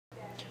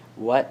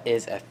What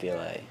is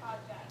FBLA?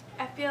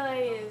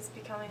 FBLA is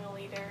becoming a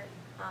leader,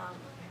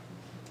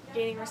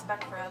 gaining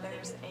respect for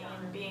others,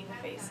 and being the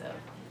face of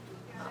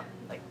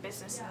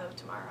businesses of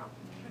tomorrow.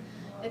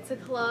 It's a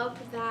club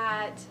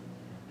that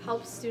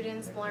helps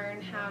students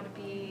learn how to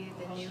be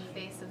the new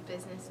face of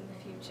business in the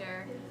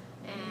future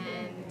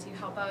and to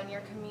help out in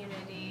your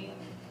community.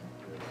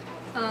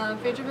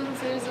 Future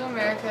Business Leaders of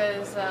America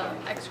is an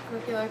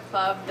extracurricular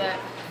club that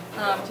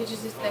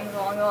teaches you things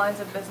along the lines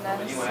of business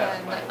and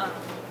stuff like that.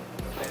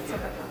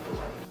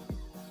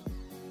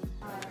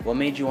 What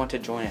made you want to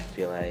join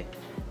FBLA?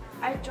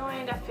 I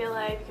joined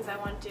FBLA because I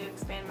wanted to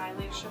expand my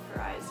leadership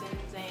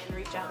horizons and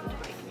reach out into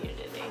my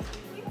community.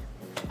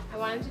 I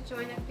wanted to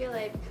join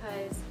FBLA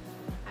because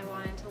I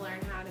wanted to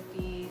learn how to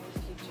be the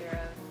future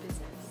of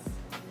business.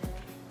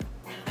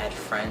 I had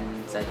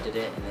friends that did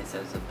it and they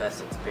said it was the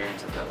best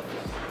experience of their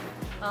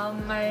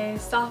life. My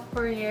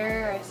sophomore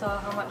year, I saw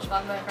how much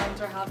fun my friends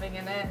were having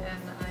in it,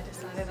 and I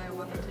decided I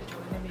wanted to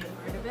join and be a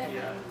part of it.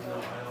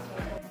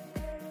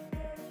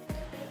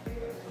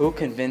 Who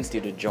convinced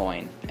you to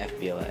join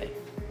FBLA?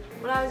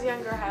 When I was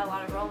younger, I had a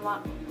lot of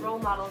role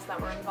models that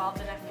were involved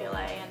in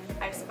FBLA, and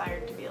I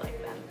aspired to be like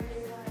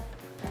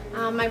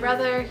them. My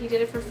brother, he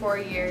did it for 4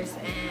 years,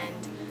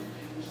 and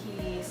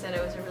he said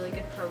it was a really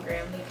good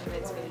program. He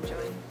convinced me to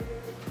join.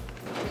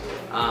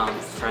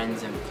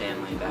 Friends and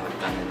family that I've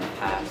done in the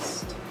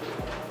past.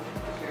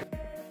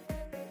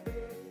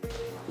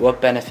 What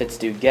benefits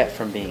do you get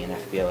from being in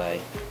FBLA?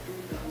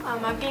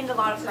 I've gained a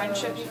lot of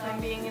friendships from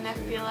being in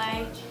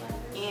FBLA,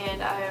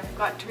 and I've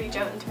got to reach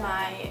out into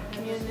my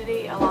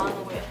community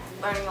along with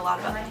learning a lot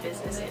about the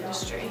business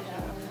industry.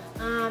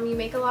 You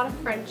make a lot of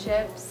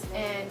friendships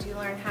and you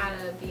learn how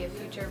to be a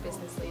future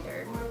business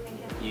leader.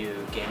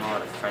 You gain a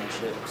lot of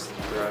friendships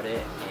throughout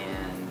it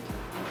and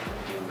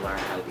you learn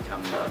how to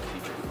become the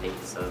future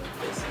face of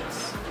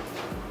business.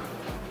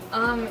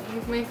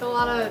 You make a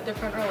lot of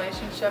different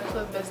relationships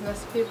with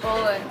business people,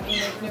 and you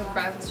make new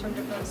friends from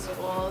different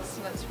schools,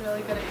 and it's a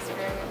really good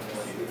experience.